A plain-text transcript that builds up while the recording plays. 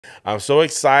I'm so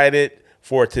excited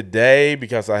for today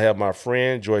because I have my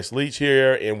friend Joyce Leach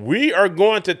here, and we are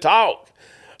going to talk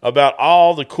about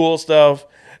all the cool stuff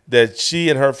that she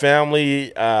and her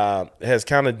family has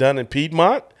kind of done in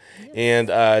Piedmont. And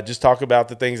just talk about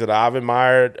the things that I've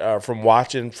admired from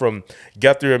watching from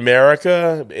Get Through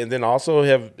America, and then also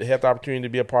have had the opportunity to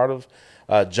be a part of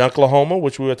Junklahoma,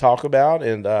 which we will talk about.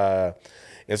 And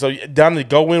so down the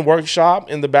Go In workshop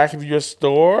in the back of your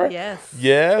store. Yes.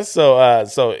 Yes. So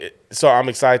I'm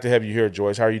excited to have you here,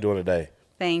 Joyce. How are you doing today?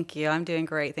 Thank you. I'm doing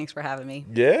great. Thanks for having me.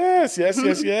 Yes.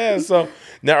 So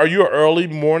now, are you an early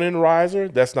morning riser?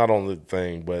 That's not on the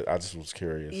thing, but I just was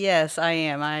curious. Yes, I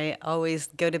am. I always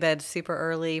go to bed super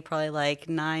early, probably like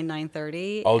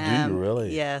 9:30. Oh, do you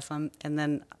really? Yes. And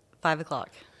then 5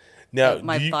 o'clock. Now,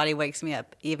 my body wakes me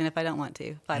up, even if I don't want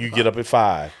to. 5 You o'clock. get up at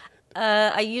 5.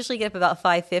 I usually get up about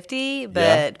 5:50,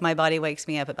 but my body wakes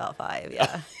me up about 5.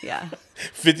 Yeah.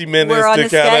 50 minutes. We're on to a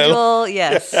schedule.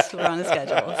 Yes, we're on a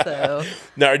schedule. So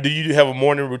now, do you have a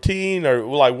morning routine, or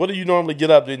like what do you normally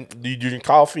get up? Do you drink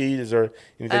coffee? Is there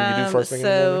anything you do first thing in the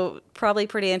morning? So probably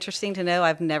pretty interesting to know.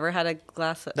 I've never had a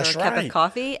glass or a cup of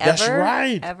coffee ever. That's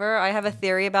right. Ever. I have a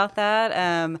theory about that.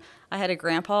 I had a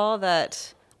grandpa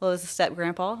that was a step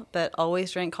grandpa, but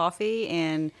always drank coffee,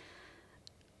 and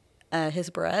his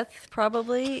breath,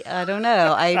 probably. I don't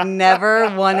know. I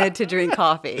never wanted to drink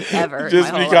coffee, ever.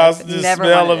 Just because the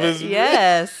smell of his breath.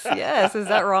 Yes. Is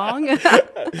that wrong?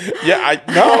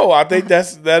 I think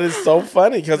that is so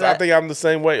funny because I think I'm the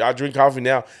same way. I drink coffee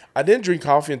now. I didn't drink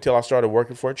coffee until I started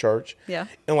working for a church. Yeah.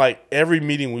 And like every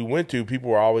meeting we went to, people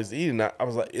were always eating. I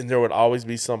was like, and there would always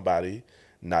be somebody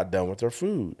not done with their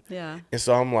food. Yeah. And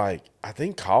so I'm like, I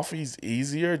think coffee's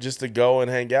easier just to go and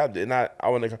hang out. And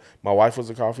my wife was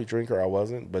a coffee drinker. I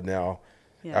wasn't. But now,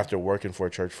 after working for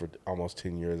a church for almost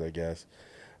 10 years, I guess,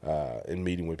 and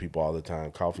meeting with people all the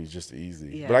time, coffee's just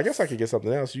easy. Yes. But I guess I could get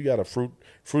something else. You got a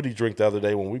fruity drink the other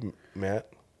day when we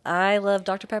met. I love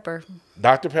Dr. Pepper.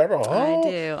 Dr. Pepper? Oh.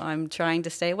 I do. I'm trying to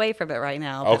stay away from it right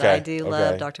now, but I do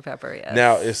love Dr. Pepper, yes.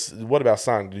 Now, what about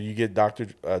Sonic? Do you get Dr.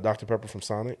 Pepper from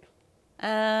Sonic?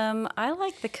 I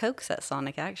like the Cokes at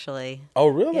Sonic, actually. Oh,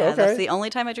 really? Yeah, okay. That's the only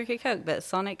time I drink a Coke, but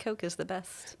Sonic Coke is the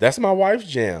best. That's my wife's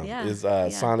jam, is Yeah.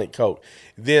 Sonic Coke.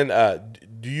 Then,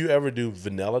 do you ever do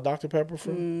vanilla Dr. Pepper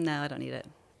from? No, I don't need it.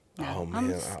 No. Oh,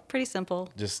 man. I'm pretty simple.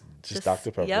 Just Dr.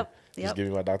 Pepper. Yep. Just give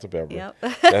me my Dr. Pepper. Yep.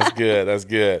 That's good. That's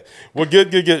good. Well,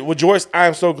 good. Well, Joyce, I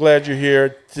am so glad you're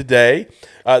here today.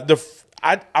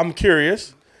 I'm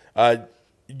curious.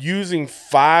 Using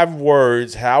 5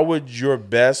 words, how would your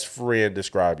best friend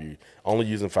describe you? Only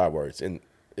using 5 words. And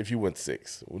if you went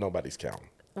 6, nobody's counting.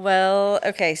 Well,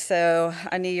 okay, so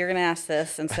I knew you were going to ask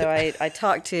this, and so I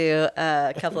talked to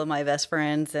a couple of my best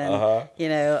friends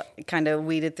and, kind of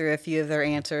weeded through a few of their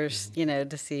answers,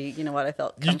 to see, what I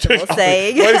felt comfortable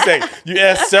saying. Wait a second. You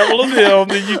asked several of them,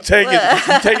 then you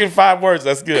taking 5 words.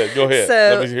 That's good. Go ahead.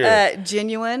 So, let me hear it.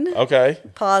 Genuine, okay,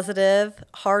 positive,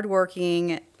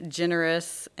 hardworking,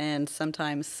 generous, and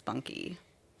sometimes spunky.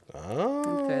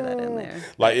 Oh. Throw that in there.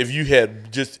 Like if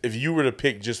you were to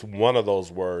pick just one of those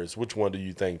words, which one do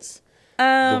you think's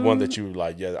the one that you would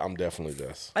like? Yeah, I'm definitely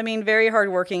this. I mean, very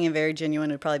hardworking and very genuine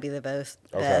would probably be the best.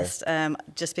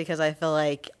 Just because I feel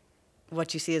like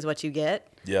what you see is what you get.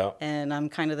 Yeah. And I'm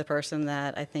kind of the person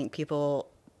that I think people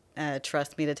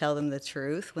trust me to tell them the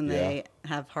truth when they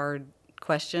have hard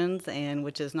questions, and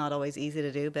which is not always easy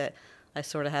to do, but I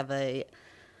sort of have a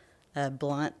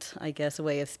blunt, I guess,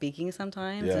 way of speaking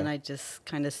sometimes. And I just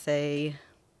kind of say,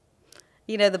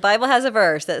 the Bible has a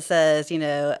verse that says,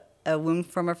 a wound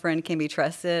from a friend can be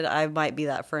trusted. I might be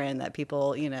that friend that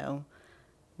people,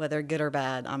 whether good or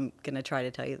bad, I'm going to try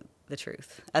to tell you the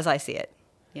truth as I see it.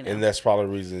 And that's probably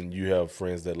the reason you have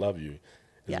friends that love you,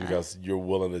 is because you're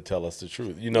willing to tell us the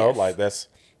truth. Like that's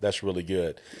really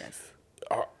good. Yes.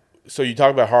 So you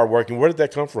talk about hard working. Where did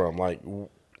that come from? Like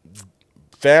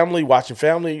watching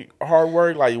family hard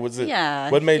work? Like, was it? Yeah.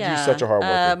 What made you such a hard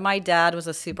worker? My dad was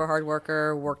a super hard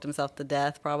worker. Worked himself to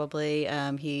death, probably.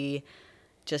 He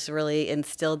just really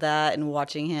instilled that, and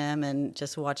watching him, and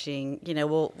just watching.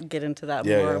 We'll get into that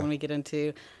more when we get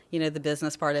into, the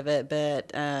business part of it.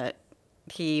 But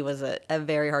he was a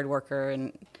very hard worker,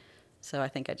 and so I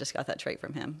think I just got that trait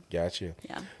from him. Gotcha.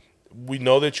 Yeah. We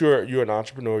know that you're an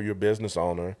entrepreneur. You're a business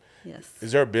owner. Yes.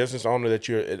 Is there a business owner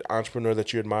an entrepreneur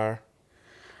that you admire?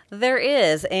 There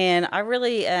is, and I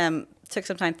really took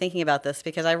some time thinking about this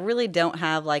because I really don't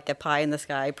have like a pie in the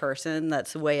sky person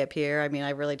that's way up here. I mean, I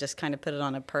really just kind of put it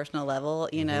on a personal level.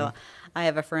 I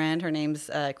have a friend, her name's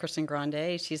Kristen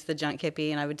Grande. She's the junk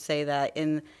hippie, and I would say that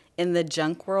in in the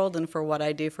junk world and for what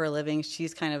I do for a living,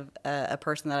 she's kind of a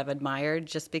person that I've admired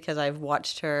just because I've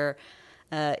watched her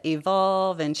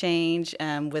evolve and change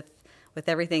with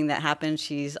everything that happens.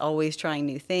 She's always trying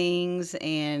new things,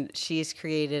 and she's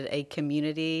created a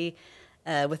community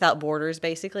without borders,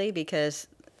 basically, because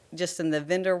just in the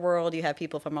vendor world, you have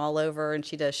people from all over, and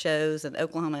she does shows in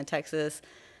Oklahoma and Texas,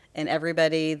 and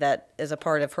everybody that is a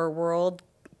part of her world,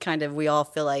 kind of, we all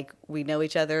feel like we know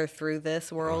each other through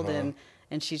this world,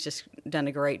 and she's just done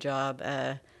a great job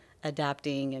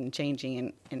adapting and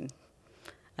changing, and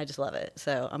I just love it.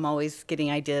 So I'm always getting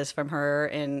ideas from her,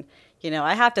 and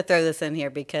I have to throw this in here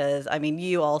because, I mean,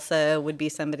 you also would be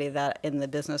somebody that in the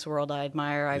business world I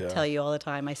admire. I tell you all the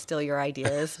time, I steal your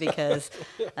ideas because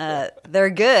they're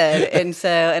good.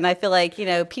 And I feel like,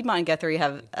 Piedmont and Guthrie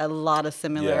have a lot of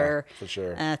similar for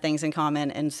sure. Things in common.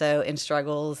 And so in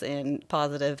struggles and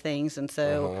positive things. And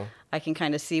so I can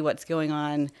kind of see what's going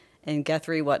on in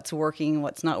Guthrie, what's working,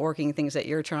 what's not working, things that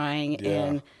you're trying. Yeah.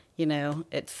 And,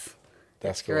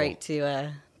 it's cool. Great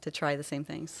to try the same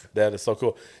things. That is so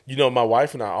cool. My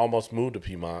wife and I almost moved to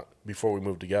Piedmont before we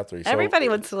moved to Guthrie. So, everybody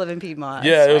wants to live in Piedmont.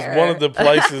 Yeah, it was one of the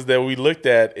places that we looked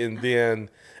at, and then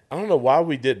I don't know why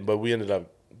we didn't, but we ended up,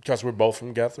 because we're both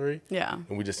from Guthrie. Yeah.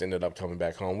 And we just ended up coming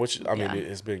back home, which, I mean,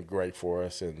 it's been great for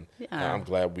us, and I'm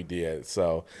glad we did.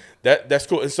 So that's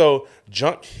cool. And so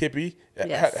Junk Hippie,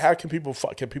 how can people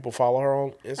follow her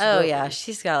on Instagram? Oh, yeah.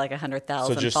 She's got like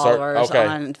 100,000 followers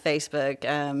on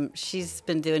Facebook. She's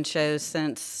been doing shows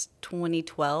since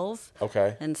 2012.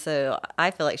 Okay. And so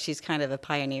I feel like she's kind of a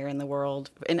pioneer in the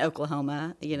world, in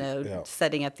Oklahoma,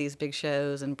 setting up these big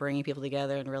shows and bringing people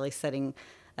together and really setting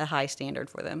a high standard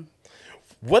for them.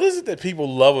 What is it that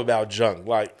people love about junk?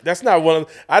 Like, that's not one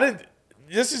of,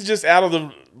 this is just out of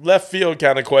the left field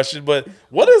kind of question, but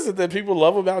what is it that people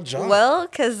love about junk? Well,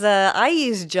 because I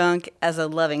use junk as a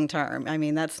loving term. I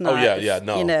mean, that's not,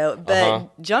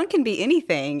 but junk can be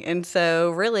anything. And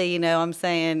so really, I'm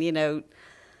saying,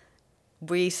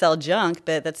 we sell junk,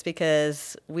 but that's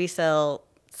because we sell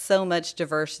so much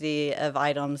diversity of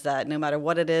items that no matter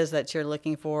what it is that you're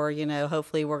looking for,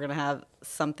 hopefully we're going to have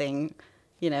something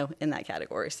in that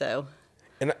category. So,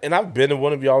 and I've been to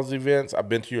one of y'all's events. I've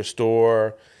been to your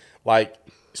store, like,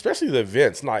 especially the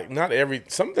events. Like,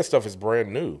 some of that stuff is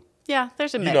brand new. Yeah,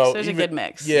 there's a mix. There's a good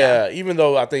mix. Yeah, even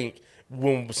though I think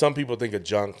when some people think of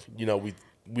junk,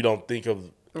 we don't think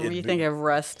of. You think of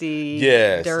rusty,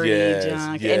 dirty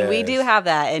junk. And we do have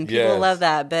that, and people love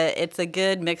that. But it's a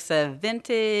good mix of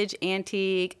vintage,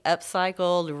 antique,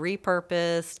 upcycled,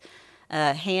 repurposed,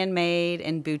 handmade,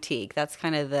 and boutique. That's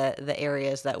kind of the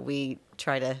areas that we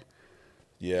try to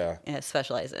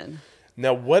specialize in.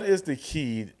 Now, what is the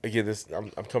key? Again,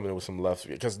 I'm coming in with some left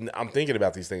because I'm thinking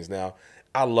about these things now.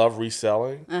 I love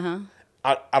reselling.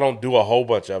 I don't do a whole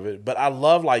bunch of it, but I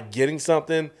love like getting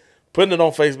something, putting it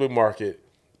on Facebook Market,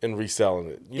 and reselling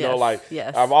it.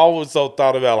 I've always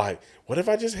thought about like, what if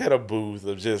I just had a booth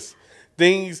of just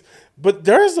things? But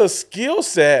there's a skill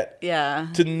set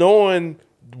to knowing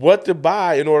what to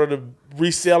buy in order to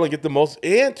resell and get the most,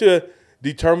 and to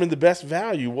determine the best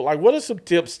value. Like, what are some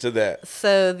tips to that?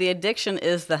 So the addiction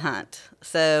is the hunt.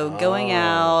 So going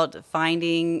out,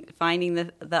 finding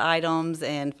the items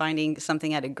and finding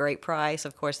something at a great price.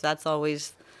 Of course, that's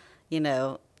always, you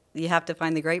have to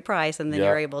find the great price, and then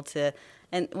you're able to.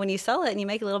 And when you sell it and you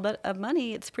make a little bit of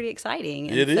money, it's pretty exciting.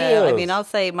 And it is. I mean, I'll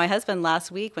say my husband last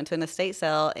week went to an estate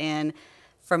sale, and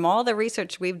from all the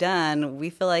research we've done, we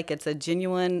feel like it's a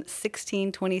genuine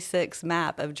 1626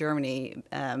 map of Germany.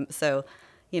 So,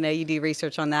 you do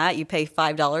research on that. You pay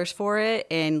 $5 for it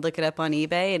and look it up on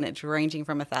eBay, and it's ranging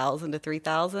from $1,000 to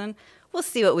 $3,000. We'll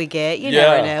see what we get. You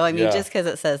never know. I mean, just because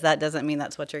it says that doesn't mean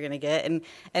that's what you're going to get.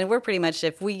 And we're pretty much,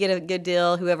 if we get a good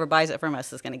deal, whoever buys it from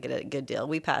us is going to get a good deal.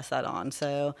 We pass that on.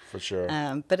 So for sure.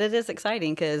 But it is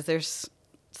exciting because there's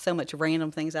so much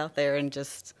random things out there, and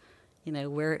just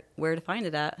where to find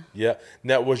it at. Yeah.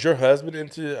 Now, was your husband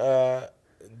into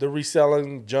the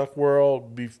reselling junk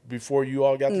world before you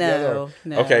all got together?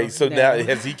 No. Okay, so now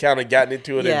has he kind of gotten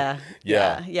into it?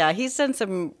 Yeah. He's found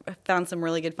some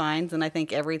really good finds, and I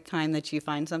think every time that you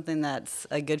find something that's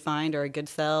a good find or a good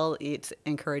sell, it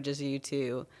encourages you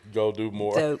to go do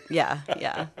more. So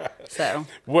So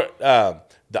what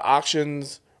the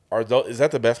auctions are? Is that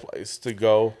the best place to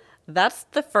go? That's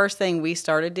the first thing we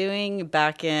started doing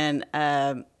back in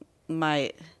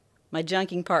my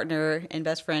junking partner and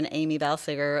best friend, Amy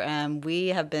Balsiger. We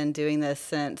have been doing this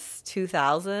since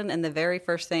 2000, and the very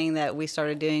first thing that we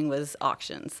started doing was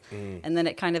auctions. And then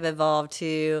it kind of evolved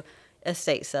to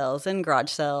estate sales and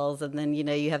garage sales, and then,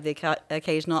 you have the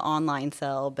occasional online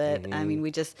sale. But, I mean,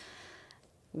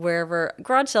 wherever.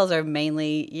 Garage sales are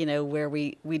mainly, where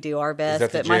we do our best.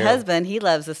 that the But my jam? husband, he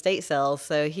loves estate sales,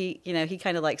 so he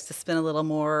kind of likes to spend a little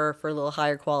more for a little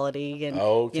higher quality. And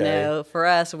Okay. for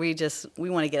us, we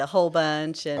want to get a whole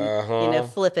bunch and Uh-huh.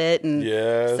 flip it. And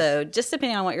Yes. so just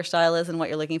depending on what your style is and what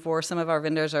you're looking for, some of our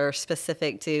vendors are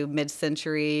specific to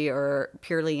mid-century or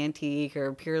purely antique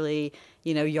or purely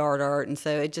yard art, and so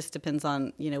it just depends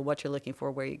on what you're looking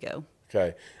for, where you go.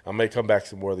 Okay, I may come back to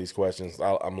some more of these questions.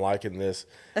 I'm liking this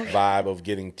vibe of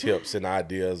getting tips and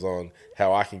ideas on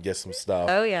how I can get some stuff.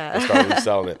 Oh, yeah. And start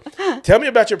reselling it. Tell me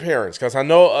about your parents, because I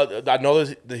know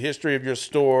the history of your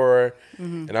store,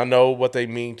 and I know what they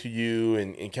mean to you,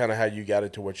 and kind of how you got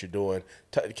into what you're doing.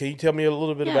 Can you tell me a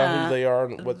little bit about who they are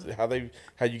and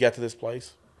how you got to this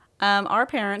place? Our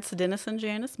parents, Dennis and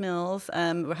Janice Mills,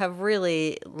 have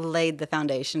really laid the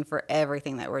foundation for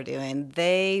everything that we're doing.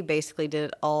 They basically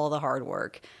did all the hard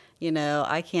work. We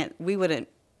wouldn't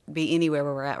be anywhere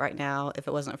where we're at right now if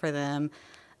it wasn't for them.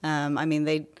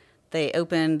 They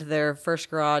opened their first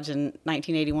garage in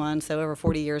 1981, so over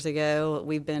 40 years ago.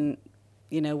 We've been,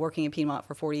 working in Piedmont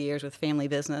for 40 years with family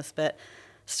business, but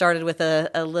started with a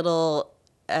little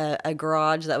a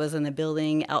garage that was in a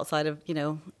building outside of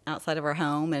our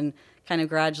home, and kind of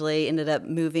gradually ended up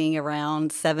moving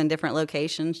around 7 different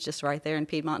locations just right there in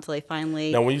Piedmont until they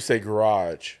finally. Now, when you say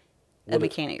garage, A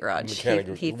mechanic garage.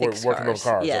 He fixed working on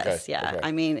cars. Yes, Okay. yeah.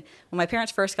 Okay. When my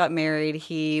parents first got married,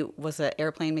 he was an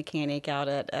airplane mechanic out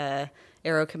at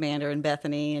Aero Commander in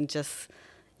Bethany, and just,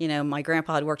 my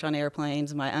grandpa had worked on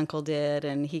airplanes, my uncle did,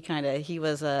 and he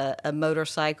was a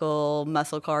motorcycle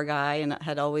muscle car guy and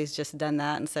had always just done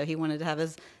that, and so he wanted to have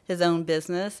his own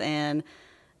business, and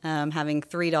having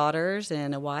 3 daughters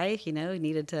and a wife, he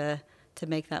needed to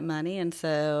make that money, and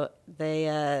so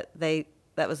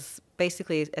that was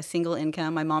basically a single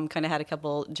income. My mom kind of had a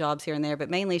couple jobs here and there, but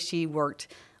mainly she worked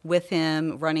with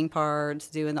him, running parts,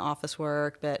 doing the office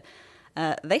work. But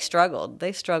they struggled.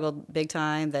 They struggled big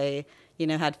time. They,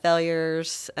 had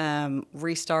failures,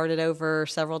 restarted over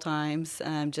several times,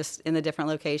 just in the different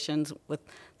locations.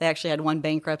 They actually had one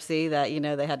bankruptcy that,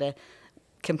 they had to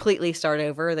completely start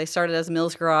over. They started as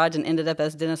Mills Garage and ended up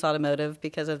as Dennis Automotive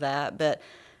because of that. But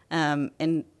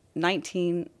in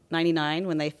 1999,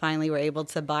 when they finally were able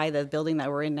to buy the building that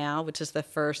we're in now, which is the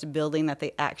first building that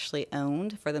they actually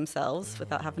owned for themselves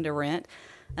without having to rent.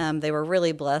 They were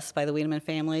really blessed by the Wiedemann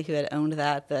family, who had owned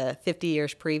that the 50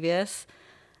 years previous.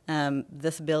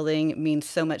 This building means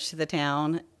so much to the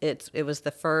town. It was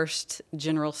the first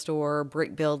general store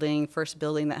brick building, first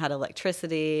building that had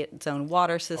electricity, its own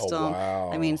water system.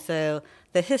 Oh, wow. So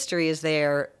the history is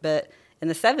there, but in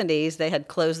the 70s, they had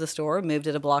closed the store, moved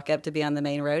it a block up to be on the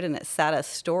main road, and it sat as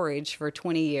storage for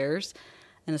 20 years.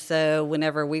 And so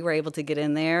whenever we were able to get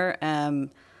in there,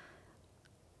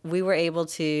 we were able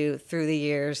to, through the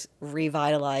years,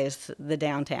 revitalize the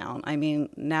downtown.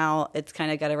 Now it's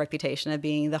kind of got a reputation of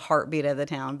being the heartbeat of the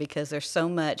town because there's so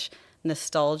much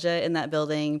nostalgia in that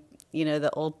building. The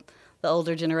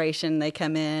older generation, they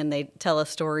come in, they tell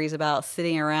us stories about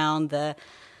sitting around the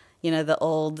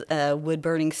old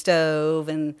wood-burning stove.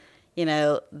 And,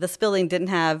 this building didn't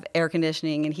have air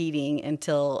conditioning and heating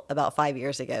until about 5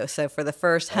 years ago. So for the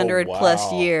first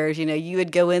 100-plus years, you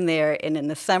would go in there, and in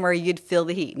the summer, you'd feel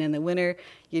the heat, and in the winter,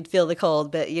 you'd feel the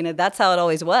cold. But, that's how it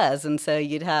always was. And so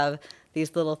you'd have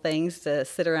these little things to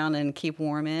sit around and keep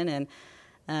warm in.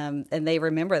 And they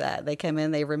remember that. They come in,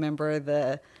 they remember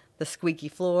the squeaky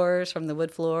floors from the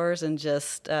wood floors, and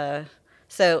just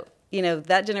so...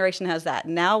 that generation has that.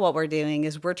 Now what we're doing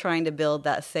is we're trying to build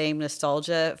that same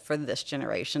nostalgia for this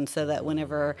generation, so that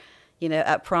whenever,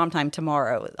 at prom time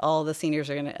tomorrow, all the seniors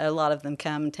a lot of them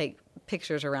come and take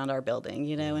pictures around our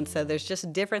building, and so there's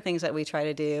just different things that we try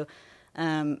to do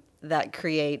that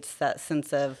creates that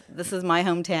sense of, this is my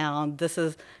hometown, this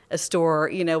is a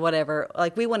store, whatever.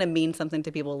 Like, we want to mean something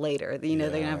to people later. They're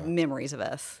going to have memories of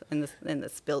us in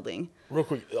this building. Real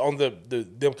quick, on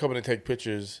them coming to take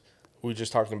pictures, we were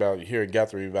just talking about here in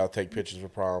Guthrie about take pictures for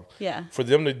prom. Yeah. For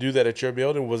them to do that at your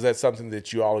building, was that something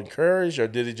that you all encouraged, or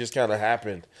did it just kind of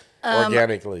happen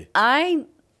organically?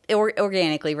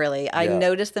 Organically, really. I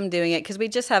noticed them doing it because we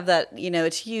just have that,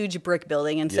 it's huge brick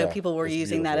building, and so people were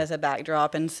using that as a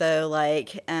backdrop. And so,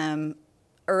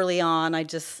 early on, I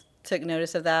just took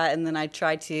notice of that, and then I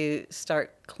tried to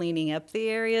start cleaning up the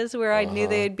areas where I knew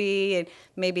they'd be, and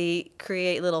maybe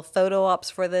create little photo ops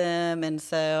for them. And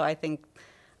so I think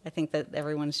that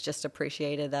everyone's just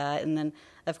appreciated that. And then,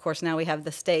 of course, now we have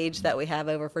the stage that we have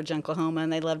over for Junklahoma,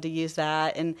 and they love to use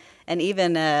that. And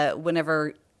even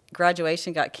whenever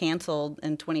graduation got canceled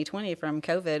in 2020 from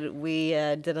COVID, we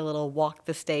did a little walk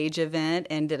the stage event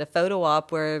and did a photo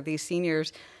op where these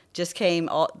seniors just came.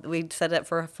 We'd set it up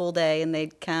for a full day, and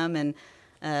they'd come and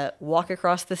walk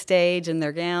across the stage in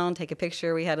their gown, take a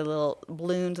picture. We had a little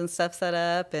balloons and stuff set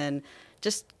up, and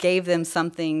just gave them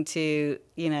something to,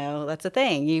 that's a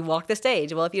thing. You walk the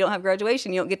stage. Well, if you don't have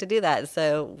graduation, you don't get to do that.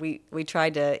 So we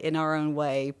tried to, in our own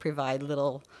way, provide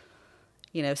little,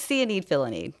 see a need, fill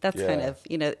a need. That's kind of,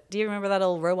 do you remember that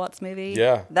old Robots movie?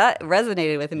 Yeah. That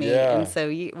resonated with me. Yeah. And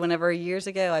so whenever years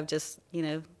ago, I've just,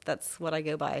 that's what I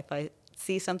go by. If I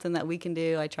see something that we can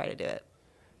do, I try to do it.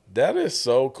 That is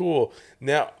so cool.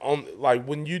 Now,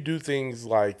 when you do things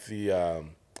like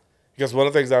because one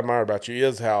of the things I admire about you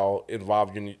is how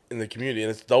involved you're in the community, and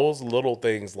it's those little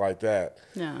things like that.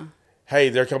 Yeah. Hey,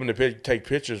 they're coming to take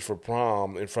pictures for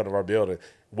prom in front of our building.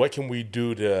 What can we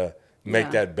do to make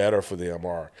that better for them?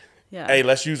 Or, hey,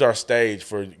 let's use our stage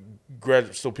for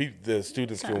so the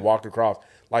students can walk across.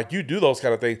 Like, you do those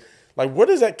kind of things. Like, where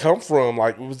does that come from?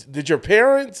 Like, did your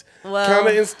parents kind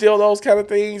of instill those kind of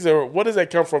things, or what does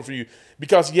that come from for you?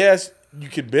 Because yes, you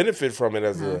can benefit from it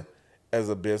as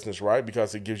a business, right?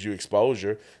 Because it gives you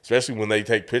exposure, especially when they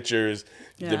take pictures.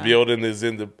 The building is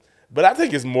in the. But I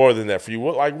think it's more than that for you.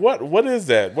 What is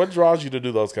that? What draws you to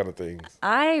do those kind of things?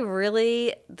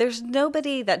 There's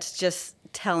nobody that's just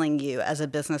telling you as a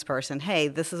business person, hey,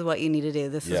 this is what you need to do.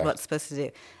 This is what's supposed to do.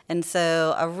 And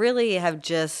so I really have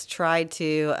just tried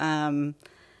to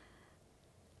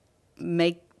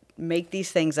make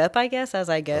these things up, I guess, as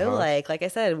I go. Like I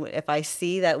said, if I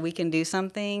see that we can do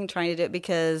something, trying to do it,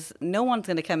 because no one's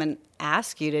going to come and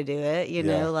ask you to do it,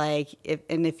 know, like,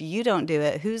 if you don't do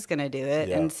it, who's going to do it?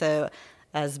 Yeah. And so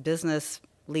as business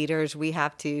leaders, we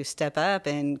have to step up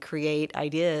and create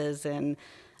ideas and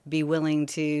be willing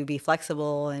to be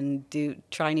flexible and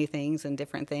try new things and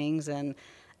different things, and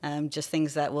just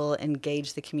things that will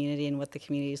engage the community and what the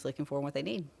community is looking for and what they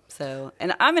need. So,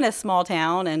 and I'm in a small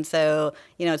town, and so,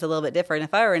 it's a little bit different.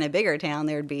 If I were in a bigger town,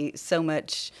 there would be so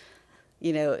much,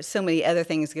 so many other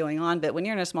things going on. But when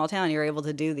you're in a small town, you're able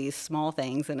to do these small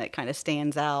things, and it kind of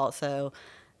stands out. So,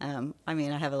 I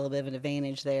have a little bit of an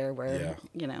advantage there where,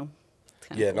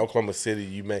 in Oklahoma City,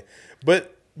 you may,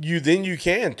 but you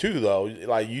can too, though.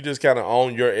 Like, you just kind of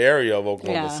own your area of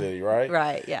Oklahoma City, right?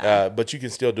 Right, yeah. But you can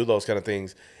still do those kind of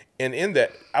things. And in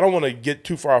that, I don't want to get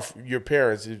too far off your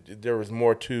parents. There was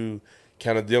more to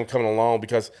kind of them coming along,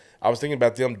 because I was thinking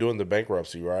about them doing the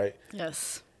bankruptcy, right?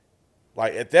 Yes.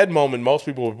 Like, at that moment, most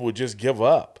people would just give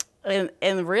up. And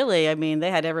really,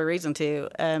 they had every reason to.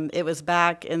 It was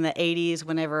back in the 80s,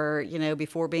 whenever,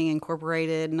 before being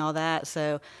incorporated and all that.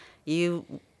 So you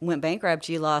went bankrupt,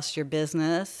 you lost your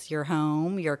business, your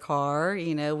home, your car.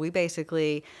 We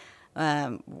basically,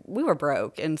 we were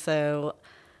broke. And so,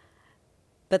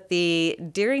 but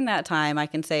during that time, I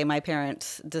can say my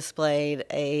parents displayed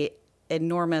a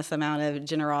enormous amount of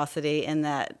generosity, in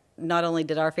that not only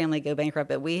did our family go bankrupt,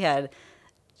 but we had,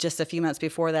 just a few months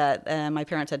before that, my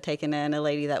parents had taken in a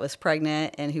lady that was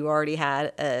pregnant and who already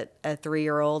had a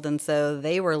 3-year-old. And so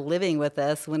they were living with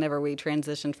us whenever we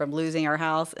transitioned from losing our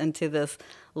house into this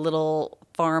little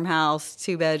farmhouse,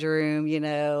 2-bedroom,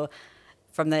 literally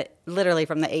from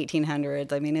the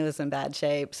 1800s. It was in bad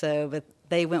shape. So, but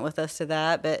they went with us to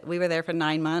that. But we were there for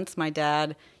 9 months. My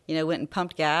dad, went and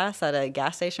pumped gas at a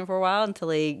gas station for a while until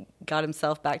he got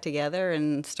himself back together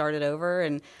and started over,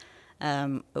 and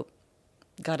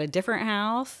got a different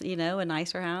house, a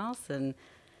nicer house, and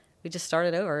we just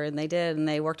started over, and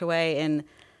they worked away. And,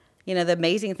 the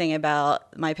amazing thing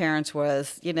about my parents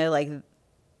was,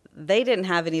 they didn't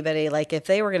have anybody, like, if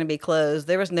they were going to be closed,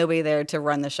 there was nobody there to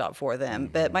run the shop for them.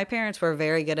 Mm-hmm. But my parents were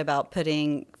very good about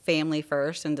putting family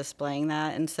first and displaying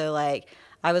that. And so, like,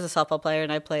 I was a softball player,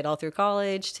 and I played all through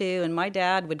college too, and my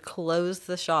dad would close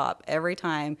the shop every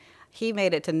time. He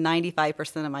made it to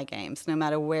 95% of my games, no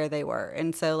matter where they were.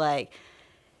 And so, like,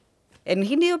 and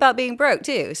he knew about being broke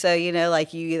too. So,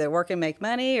 like, you either work and make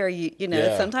money, or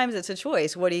sometimes it's a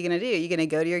choice. What are you going to do? Are you going to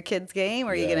go to your kid's game,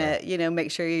 or are you going to,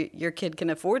 make sure your kid can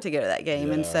afford to go to that game?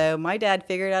 Yeah. And so my dad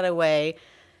figured out a way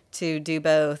to do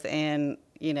both, and,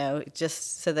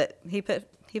 just so that he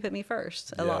put me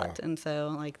first a lot. And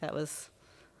so, like, that was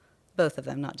both of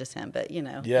them, not just him, but,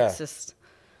 it's just.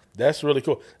 That's really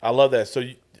cool. I love that. So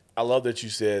I love that you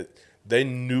said they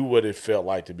knew what it felt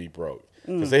like to be broke,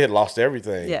 because they had lost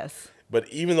everything. Yes. But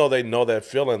even though they know that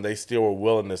feeling, they still were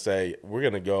willing to say, we're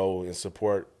going to go and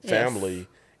support family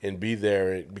and be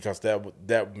there, because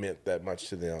that meant that much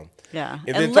to them. Yeah.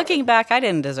 And looking back, I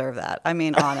didn't deserve that.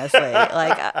 Honestly.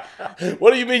 Like,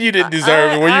 what do you mean you didn't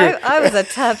deserve it? I was a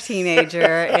tough teenager.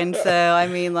 And so,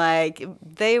 like,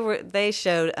 they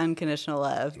showed unconditional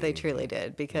love. They truly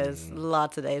did, because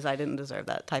lots of days I didn't deserve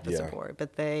that type of support.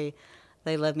 But they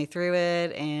loved me through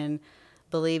it. And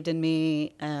believed in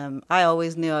me. I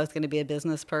always knew I was going to be a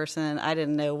business person. I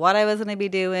didn't know what I was going to be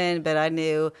doing, but I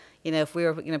knew, if we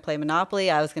were going to play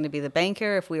Monopoly, I was going to be the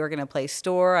banker. If we were going to play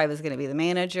store, I was going to be the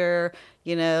manager.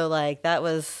 Like that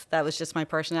was just my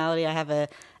personality. I have a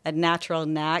natural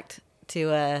knack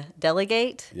to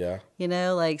delegate. Yeah.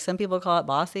 Like some people call it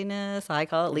bossiness. I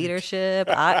call it leadership.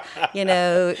 Take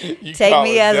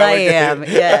me as I am.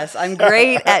 Yes, I'm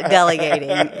great at delegating,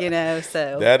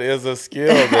 so. That is a skill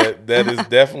that is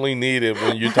definitely needed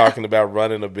when you're talking about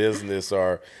running a business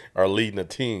or leading a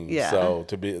team. Yeah. So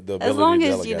to be the ability as long to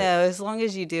as, delegate. as long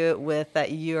as you do it with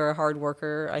that you're a hard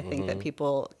worker, I think that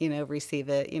people, receive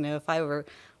it. If I were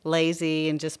lazy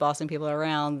and just bossing people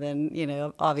around,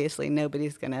 then, obviously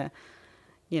nobody's going to,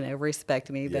 respect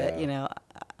me. But,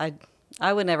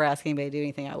 I would never ask anybody to do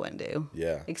anything I wouldn't do.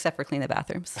 Yeah. Except for clean the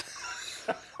bathrooms.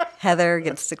 Heather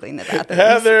gets to clean the bathrooms.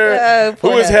 Heather.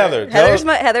 Who is Heather?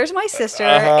 Heather's my sister,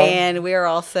 and we are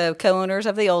also co-owners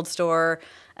of the old store.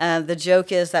 The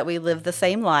joke is that we live the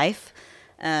same life.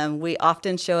 We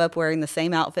often show up wearing the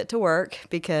same outfit to work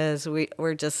because we're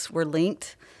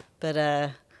linked.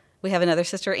 But we have another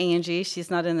sister, Angie.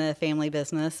 She's not in the family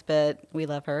business, but we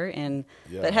love her.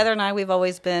 But Heather and I, we're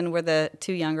the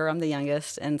two younger. I'm the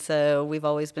youngest, and so we've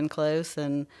always been close.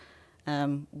 And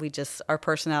our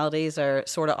personalities are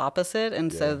sort of opposite,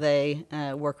 and so they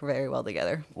work very well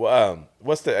together. Well,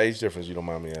 what's the age difference? You don't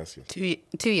mind me asking?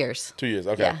 2 years. 2 years.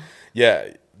 Okay.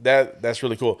 Yeah. That's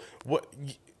really cool. What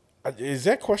is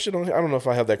that question on here? I don't know if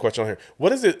I have that question on here.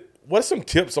 What is it? What are some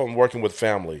tips on working with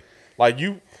family? Like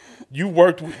you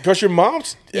worked because your mom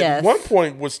at one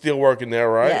point was still working there,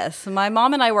 right? Yes. My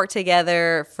mom and I worked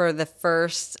together for the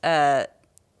first 8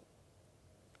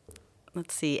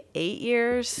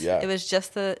 years. Yeah. It was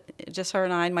just her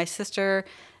and I. And my sister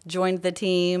joined the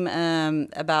team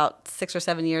about 6 or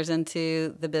 7 years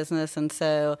into the business, and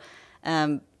so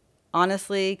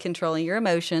honestly, controlling your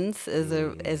emotions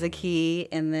is a key,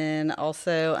 and then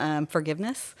also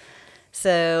forgiveness.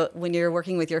 So when you're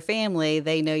working with your family,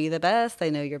 they know you the best.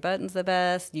 They know your buttons the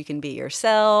best. You can be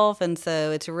yourself. And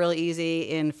so it's real easy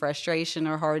in frustration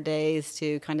or hard days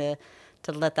to kind of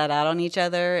to let that out on each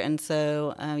other. And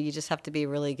so you just have to be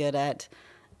really good at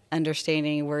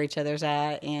understanding where each other's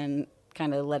at and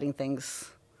kind of letting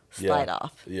things slide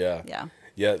off. Yeah. Yeah.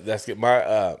 Yeah, that's good.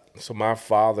 My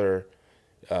father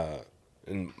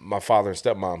and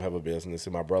stepmom have a business,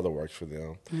 and my brother works for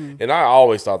them. Mm-hmm. And I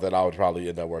always thought that I would probably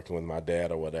end up working with my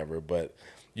dad or whatever. But,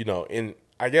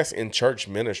 I guess in church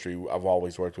ministry, I've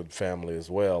always worked with family as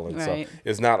well. And so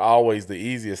it's not always the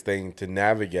easiest thing to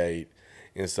navigate.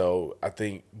 And so I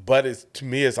think, but to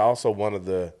me, it's also one of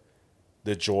the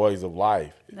joys of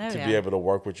life to be able to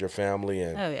work with your family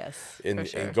and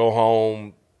and go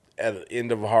home at the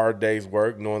end of a hard day's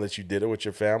work knowing that you did it with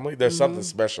your family. There's something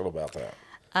special about that.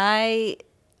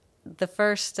 The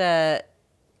first 10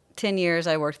 years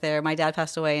I worked there, my dad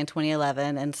passed away in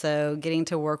 2011, and so getting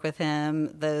to work with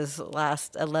him those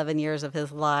last 11 years of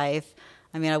his life,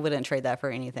 I mean, I wouldn't trade that for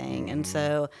anything. Mm-hmm. And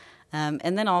so,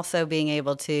 and then also being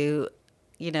able to,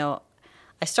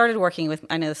 I started working with,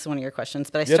 I know this is one of your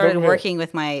questions, but I started working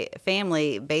with my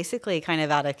family basically kind of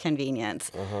out of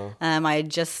convenience. Uh-huh. I had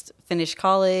just finished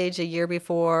college a year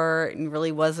before and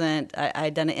really wasn't, I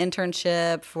had done an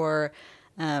internship for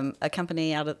a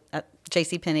company out at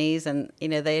JCPenney's, and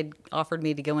they had offered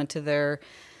me to go into their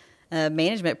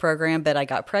management program, but I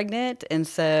got pregnant, and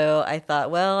so I thought,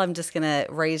 well, I'm just going to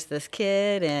raise this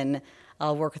kid, and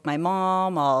I'll work with my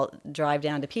mom. I'll drive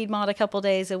down to Piedmont a couple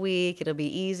days a week. It'll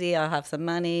be easy. I'll have some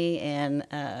money and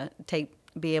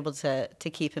be able to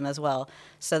keep him as well.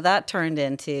 So that turned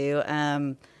into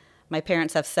my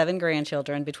parents have 7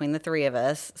 grandchildren between the 3 of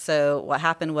us. So what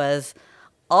happened was,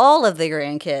 all of the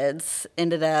grandkids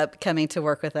ended up coming to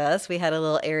work with us. We had a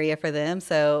little area for them.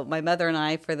 So my mother and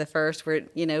I, for the first, were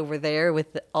there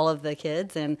with all of the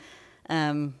kids. And,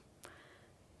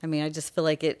 I just feel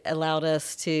like it allowed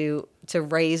us to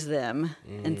raise them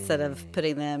instead of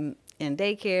putting them in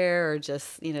daycare or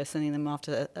just, sending them off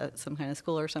to some kind of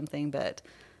school or something. But,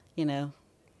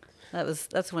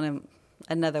 that's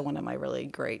another one of my really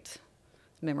great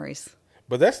memories.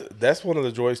 But that's one of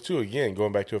the joys too. Again,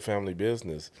 going back to a family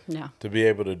business, to be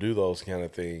able to do those kind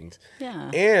of things.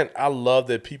 Yeah. And I love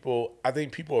that I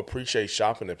think people appreciate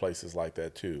shopping at places like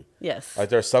that too. Yes. Like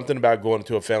there's something about going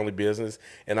to a family business,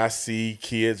 and I see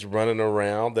kids running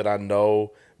around that I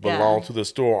know belong to the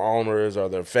store owners or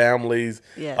their families.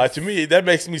 Yes. To me, that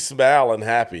makes me smile and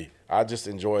happy. I just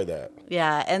enjoy that.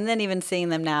 Yeah, and then even seeing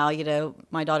them now,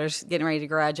 my daughter's getting ready to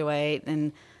graduate,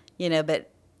 and but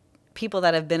people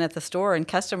that have been at the store and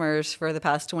customers for the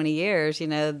past 20 years, you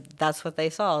know, that's what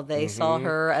they saw. They saw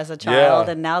her as a child,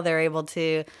 and now they're able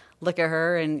to look at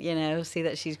her and, you know, see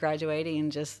that she's graduating,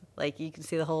 and just like you can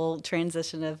see the whole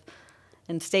transition of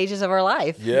and stages of our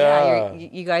life.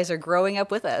 You guys are growing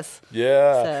up with us.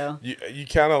 So you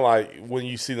kind of like, when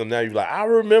you see them now, you're like, I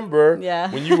remember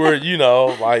when you were, you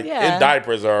know, like in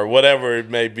diapers or whatever it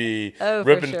may be,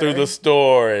 ripping through the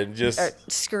store and just or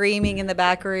screaming in the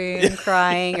back room,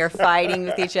 crying or fighting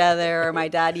with each other, or my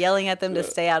dad yelling at them to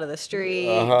stay out of the street.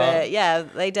 But yeah,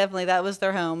 they definitely, that was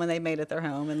their home, and they made it their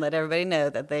home and let everybody know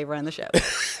that they run the show.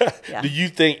 Do you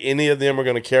think any of them are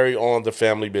going to carry on the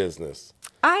family business?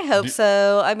 I hope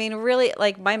so. I mean, really,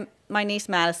 like my niece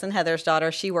Madison, Heather's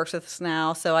daughter, she works with us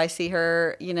now, so I see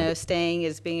her, you know, staying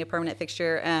as being a permanent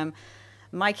fixture.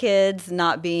 My kids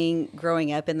not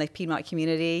growing up in the Piedmont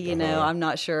community, you know, I'm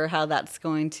not sure how that's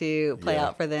going to play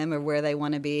out for them or where they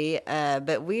want to be.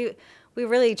 But we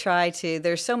really try to.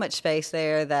 There's so much space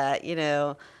there that, you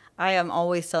know, I am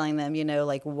always telling them, you know,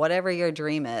 like, whatever your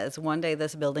dream is, one day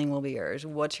this building will be yours.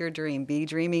 What's your dream? Be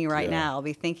dreaming right now.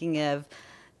 Be thinking of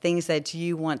things that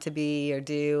you want to be or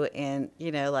do, and,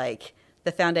 you know, like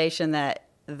the foundation that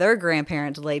their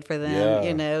grandparents laid for them,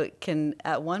 you know, can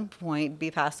at one point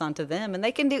be passed on to them, and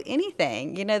they can do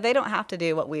anything. You know, they don't have to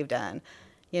do what we've done.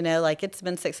 You know, like, it's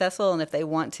been successful, and if they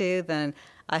want to, then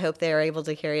I hope they are able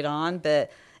to carry it on.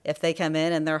 But if they come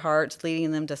in and their heart's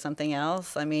leading them to something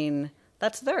else, I mean,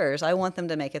 that's theirs. I want them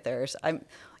to make it theirs.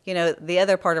 You know, the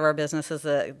other part of our business is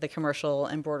the commercial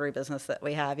embroidery business that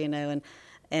we have, you know,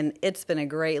 and it's been a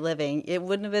great living. It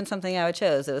wouldn't have been something I would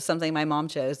chose. It was something my mom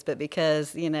chose. But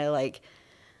because, you know, like,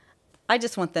 I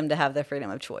just want them to have their freedom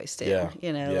of choice too.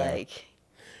 You know, like.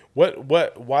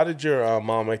 Why did your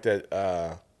mom make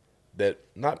that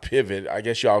not pivot? I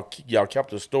guess y'all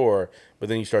kept the store, but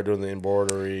then you started doing the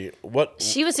embroidery. What?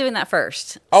 She was doing that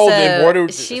first. Oh, so the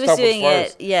embroidery. She was doing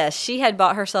it. Yeah, she had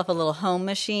bought herself a little home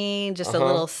machine, just a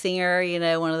little Singer, you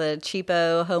know, one of the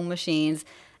cheapo home machines.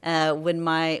 When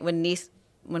my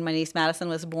niece Madison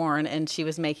was born, and she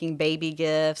was making baby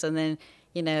gifts, and then,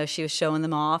 you know, she was showing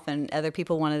them off, and other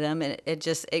people wanted them, and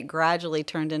it gradually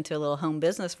turned into a little home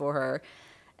business for her.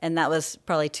 And that was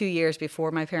probably 2 years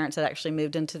before my parents had actually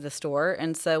moved into the store.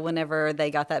 And so whenever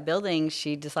they got that building,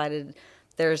 she decided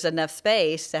there's enough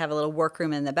space to have a little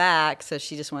workroom in the back, so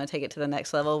she just wanted to take it to the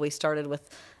next level. We started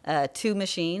with 2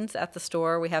 machines at the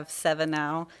store. We have 7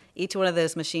 now. Each one of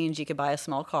those machines, you could buy a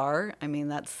small car. I mean,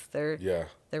 that's they're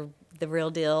the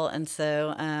real deal. And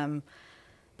so,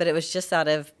 but it was just out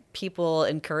of people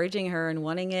encouraging her and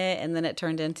wanting it, and then it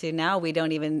turned into, now we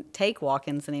don't even take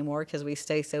walk-ins anymore because we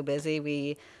stay so busy.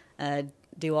 We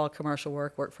do all commercial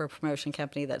work for a promotion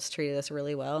company that's treated us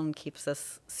really well and keeps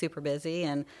us super busy.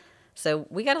 And so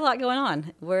we got a lot going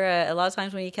on. We're a lot of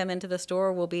times when you come into the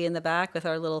store, we'll be in the back with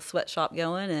our little sweatshop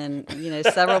going, and, you know,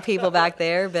 several people back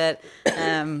there. But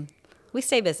we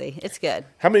stay busy. It's good.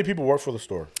 How many people work for the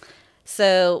store?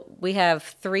 So we have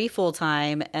 3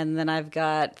 full-time, and then I've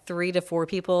got 3 to 4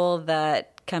 people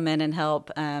that come in and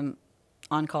help on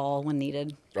call when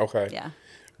needed. Okay. Yeah.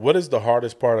 What is the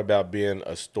hardest part about being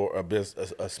a small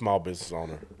business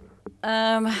owner?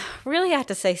 Really, I have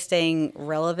to say staying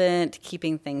relevant,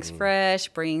 keeping things fresh,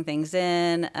 bringing things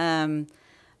in.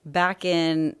 Back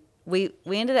in, we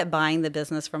ended up buying the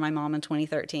business from my mom in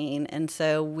 2013, and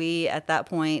so we at that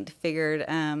point figured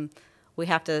we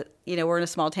have to, you know, we're in a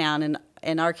small town, and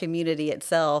in our community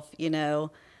itself, you know,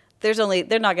 they're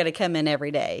not going to come in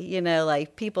every day, you know,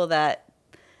 like people that.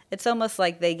 It's almost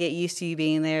like they get used to you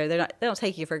being there. They don't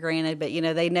take you for granted, but, you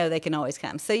know they can always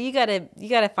come. So you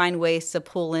gotta find ways to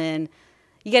pull in.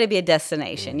 You gotta be a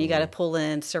destination. You gotta pull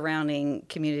in surrounding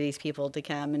communities, people to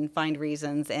come and find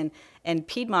reasons. And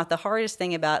Piedmont, the hardest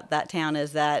thing about that town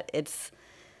is that it's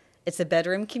a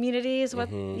bedroom community, is what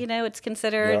you know it's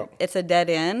considered. Yep. It's a dead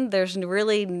end. There's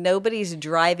really nobody's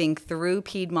driving through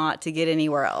Piedmont to get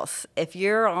anywhere else. If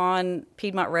you're on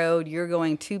Piedmont Road, you're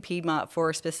going to Piedmont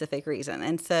for a specific reason.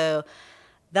 And so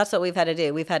that's what we've had to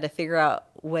do. We've had to figure out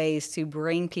ways to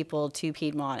bring people to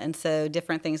Piedmont. And so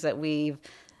different things that we've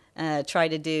tried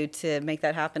to do to make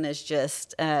that happen is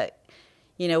just,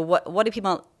 you know, what do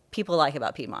people like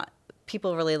about Piedmont?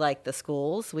 People really like the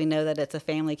schools. We know that it's a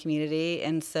family community,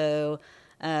 and so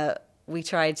we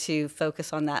try to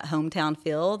focus on that hometown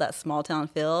feel, that small town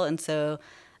feel. And so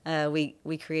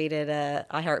we created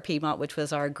I Heart Piedmont, which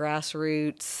was our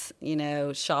grassroots, you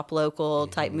know, shop local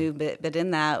type movement. But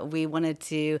in that, we wanted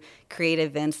to create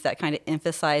events that kind of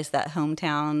emphasize that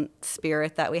hometown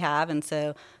spirit that we have. And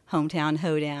so hometown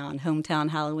hoedown,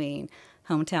 hometown Halloween,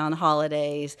 hometown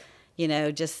holidays, you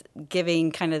know, just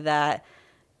giving kind of that.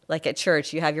 like at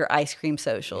church, you have your ice cream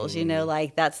socials, you know,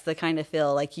 like that's the kind of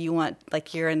feel like you want,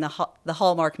 like you're in the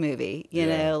Hallmark movie, you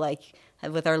know, like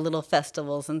with our little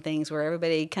festivals and things where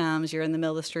everybody comes, you're in the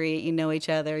middle of the street, you know each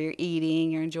other, you're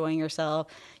eating, you're enjoying yourself.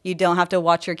 You don't have to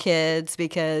watch your kids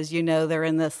because you know they're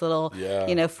in this little,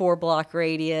 you know, 4-block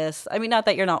radius. I mean, not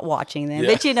that you're not watching them,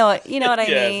 but you know what I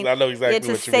mean? I know exactly it's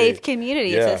what a you safe mean.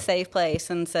 community. It's a safe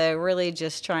place. And so really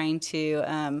just trying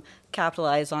to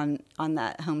capitalize on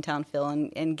that hometown feel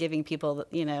and giving people,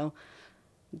 you know,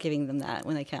 giving them that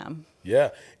when they come. Yeah.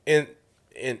 And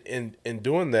in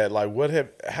doing that, like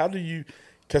how do you,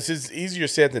 because it's easier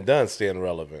said than done staying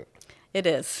relevant. It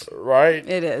is. Right?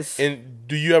 It is. And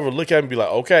do you ever look at it and be like,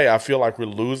 okay, I feel like we're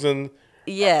losing?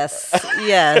 Yes,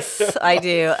 I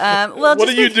do. Well, what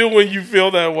do you do when you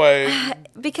feel that way?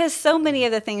 Because so many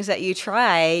of the things that you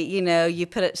try, you know, you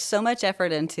put so much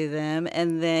effort into them,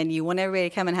 and then you want everybody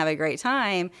to come and have a great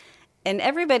time. And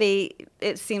everybody,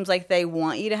 it seems like they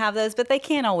want you to have those, but they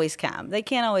can't always come. They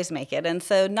can't always make it. And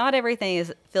so not everything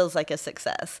feels like a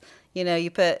success. You know,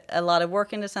 you put a lot of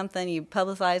work into something, you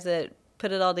publicize it,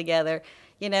 put it all together.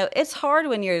 You know, it's hard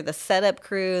when you're the setup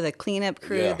crew, the cleanup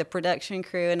crew, the production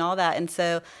crew, and all that. And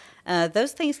so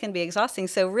those things can be exhausting.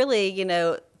 So really, you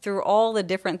know, through all the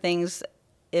different things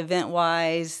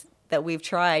event-wise that we've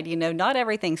tried, you know, not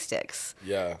everything sticks.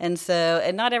 Yeah. And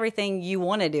not everything you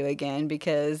want to do again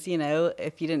because, you know,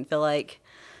 if you didn't feel like,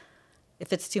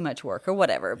 if it's too much work or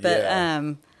whatever. But,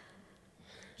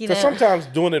 you know. Because sometimes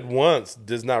doing it once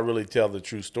does not really tell the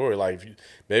true story. Like,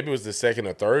 maybe it was the second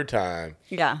or third time.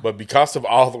 Yeah. But because of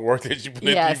all the work that you put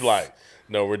into, you're like,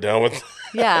 no, we're done with that.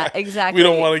 Yeah, exactly. We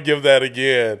don't want to give that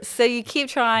again. So you keep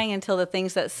trying until the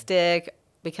things that stick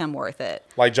become worth it.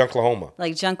 Like Junklahoma.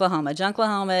 Like Junklahoma.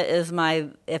 Junklahoma is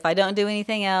if I don't do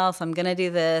anything else, I'm going to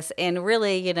do this. And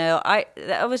really, you know,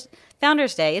 that was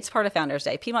Founders Day. It's part of Founders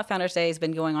Day. Piedmont Founders Day has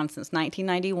been going on since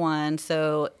 1991.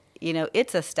 So, you know,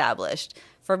 it's established.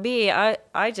 For me,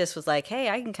 I just was like, hey,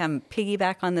 I can come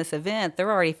piggyback on this event.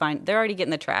 They're already fine. They're already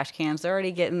getting the trash cans. They're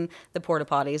already getting the porta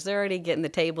potties. They're already getting the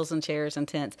tables and chairs and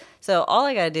tents. So all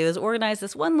I got to do is organize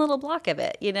this one little block of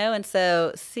it, you know? And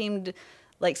so seemed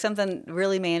like something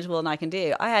really manageable and I can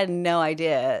do. I had no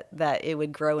idea that it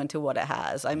would grow into what it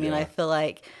has. I mean, I feel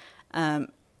like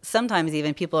sometimes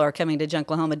even people are coming to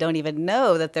Junklahoma don't even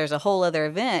know that there's a whole other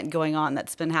event going on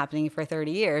that's been happening for 30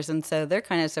 years. And so they're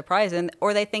kind of surprised,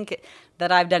 or they think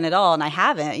that I've done it all and I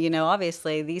haven't. You know,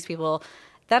 obviously these people,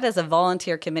 that is a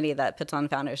volunteer committee that puts on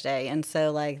Founders Day. And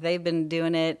so like they've been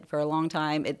doing it for a long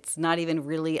time. It's not even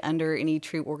really under any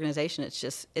true organization.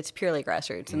 It's purely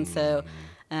grassroots. And so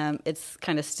it's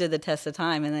kind of stood the test of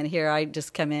time. And then here I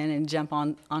just come in and jump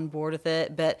on board with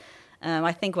it. But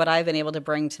I think what I've been able to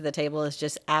bring to the table is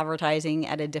just advertising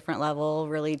at a different level,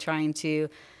 really trying to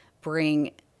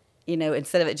bring, you know,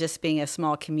 instead of it just being a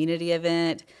small community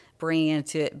event, bringing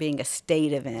into it being a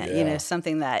state event, you know,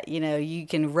 something that, you know, you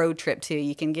can road trip to,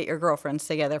 you can get your girlfriends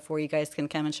together for, you guys can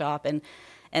come and shop. And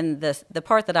the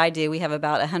part that I do, we have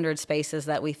about 100 spaces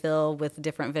that we fill with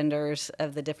different vendors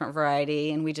of the different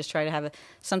variety, and we just try to have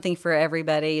something for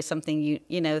everybody, something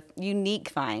you know, unique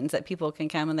finds that people can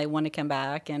come and they want to come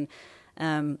back. And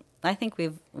I think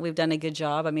we've done a good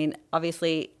job. I mean,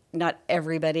 obviously not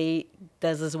everybody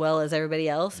does as well as everybody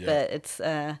else, but it's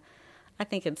I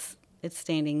think it's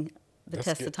standing the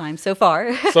test of time so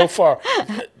far. So far.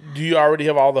 Do you already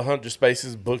have all the 100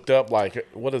 spaces booked up? Like,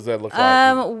 what does that look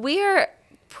like? We're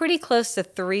pretty close to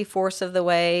 3/4 of the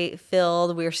way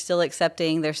filled. We're still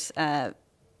accepting. There's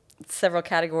several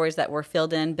categories that we're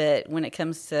filled in, but when it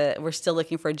comes to, we're still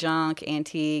looking for junk,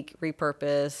 antique,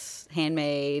 repurpose,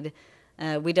 handmade.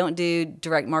 We don't do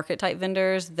direct market type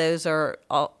vendors. Those are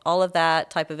all of that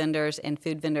type of vendors and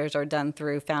food vendors are done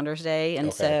through Founders Day,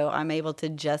 and so I'm able to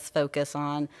just focus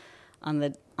on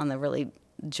the really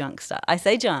junk stuff. I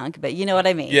say junk, but you know what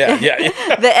I mean. Yeah.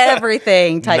 The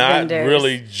everything type vendors. Not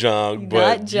really junk,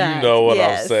 but you know what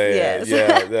I'm saying. Yes.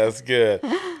 Yeah, that's good.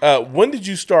 When did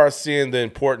you start seeing the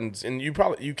importance, and you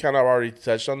kind of already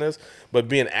touched on this, but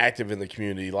being active in the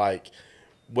community, like,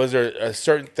 was there a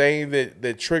certain thing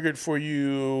that triggered for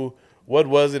you? What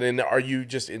was it? And are you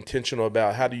just intentional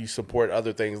about how do you support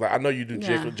other things? Like, I know you do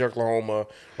Junklahoma,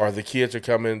 or the kids are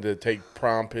coming to take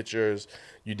prom pictures.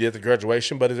 You did the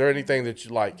graduation, but is there anything that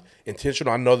you like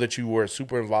intentional? I know that you were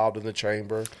super involved in the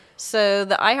chamber. So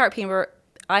the I Heart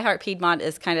Piedmont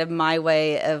is kind of my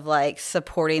way of like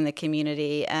supporting the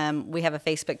community. We have a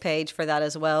Facebook page for that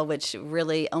as well, which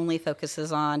really only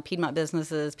focuses on Piedmont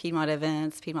businesses, Piedmont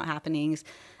events, Piedmont happenings,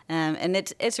 and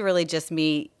it's really just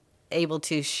me able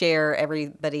to share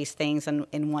everybody's things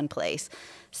in one place.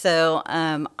 So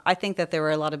I think that there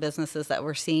were a lot of businesses that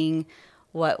were seeing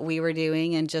what we were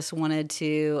doing and just wanted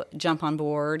to jump on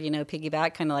board,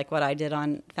 piggyback, kind of like what I did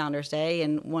on Founders Day,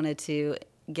 and wanted to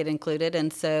get included.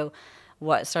 And so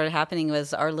what started happening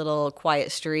was our little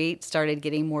quiet street started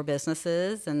getting more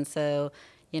businesses. And so,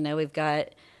 we've got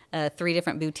 3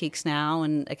 different boutiques now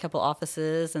and a couple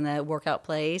offices and a workout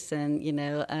place and,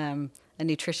 a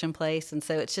nutrition place. And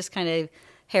so it's just kind of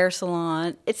hair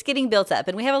salon. It's getting built up.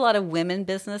 And we have a lot of women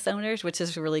business owners, which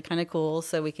is really kind of cool.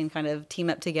 So we can kind of team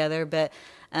up together. But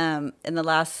in the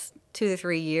last 2 to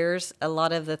 3 years, a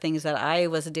lot of the things that I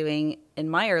was doing in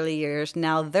my early years,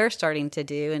 now they're starting to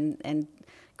do and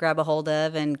grab a hold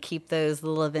of and keep those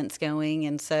little events going.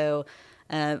 And so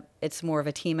it's more of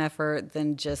a team effort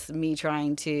than just me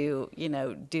trying to,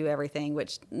 do everything,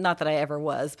 which not that I ever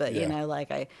was, but,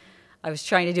 I was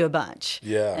trying to do a bunch.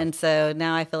 Yeah. And so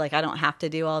now I feel like I don't have to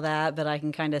do all that, but I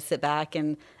can kind of sit back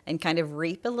and kind of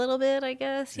reap a little bit, I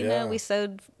guess. We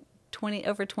sowed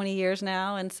over 20 years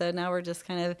now. And so now we're just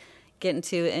kind of getting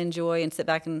to enjoy and sit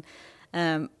back.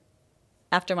 And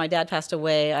after my dad passed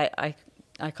away,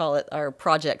 I call it our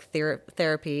project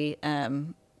therapy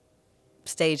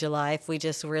stage of life. We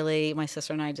just really, my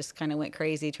sister and I just kind of went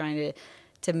crazy trying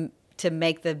to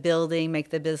make the building, make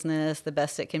the business the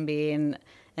best it can be.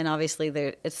 And obviously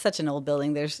it's such an old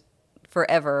building. There's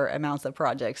forever amounts of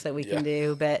projects that we can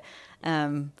do. But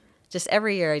just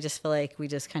every year, I just feel like we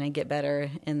just kind of get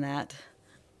better in that.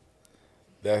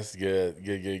 That's good.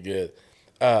 Good.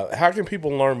 How can people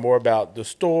learn more about the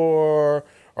store,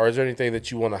 or is there anything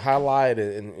that you want to highlight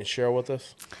and share with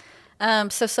us?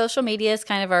 So social media is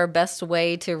kind of our best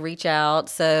way to reach out.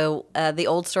 So the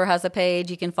old store has a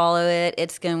page. You can follow it.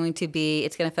 It's going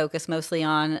to focus mostly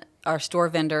on our store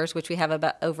vendors, which we have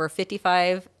about over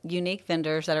 55 unique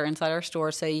vendors that are inside our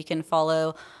store. So you can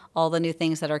follow all the new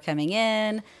things that are coming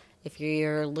in. If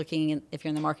you're in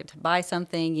the market to buy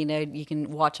something, you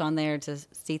can watch on there to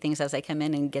see things as they come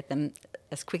in and get them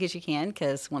as quick as you can,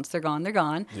 because once they're gone, they're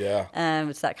gone. Yeah.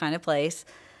 It's that kind of place.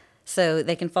 So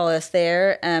they can follow us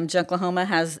there. Junklahoma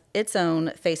has its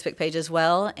own Facebook page as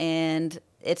well, and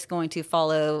it's going to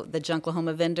follow the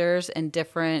Junklahoma vendors and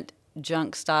different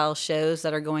junk style shows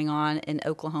that are going on in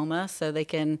Oklahoma, so they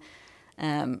can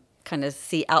kind of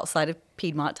see outside of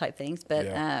Piedmont type things. But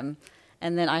and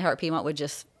then I Heart Piedmont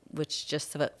which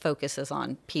just focuses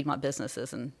on Piedmont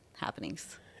businesses and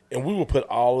happenings. And we will put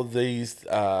all of these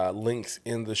links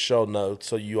in the show notes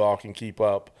so you all can keep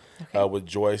up with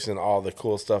Joyce and all the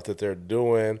cool stuff that they're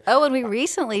doing. Oh, and we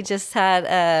recently just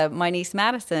had my niece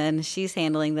Madison. She's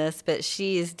handling this, but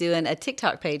she's doing a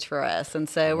TikTok page for us. And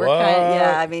so we're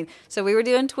so we were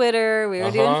doing Twitter, we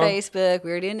were doing Facebook,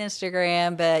 we were doing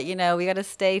Instagram, but, we got to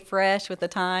stay fresh with the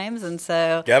times. And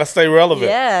so. Got to stay relevant.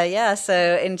 Yeah. So,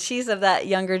 and she's of that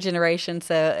younger generation,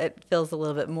 so it feels a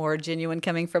little bit more genuine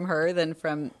coming from her than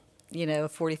from a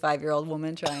 45-year-old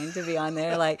woman trying to be on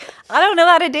there. Like, I don't know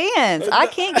how to dance. I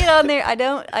can't get on there. I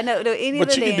don't know any of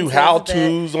the dances. But you can do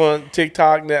how-tos on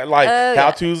TikTok now. Like,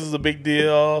 how-tos is a big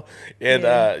deal. And,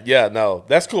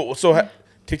 that's cool. So,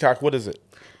 TikTok, what is it?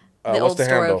 The old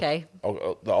store, okay.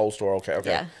 Oh, the old store,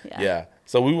 okay. Yeah.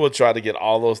 So, we will try to get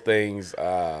all those things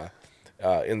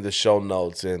in the show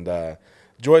notes. And,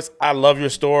 Joyce, I love your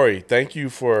story. Thank you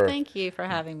for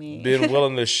having me. Being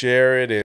willing to share it.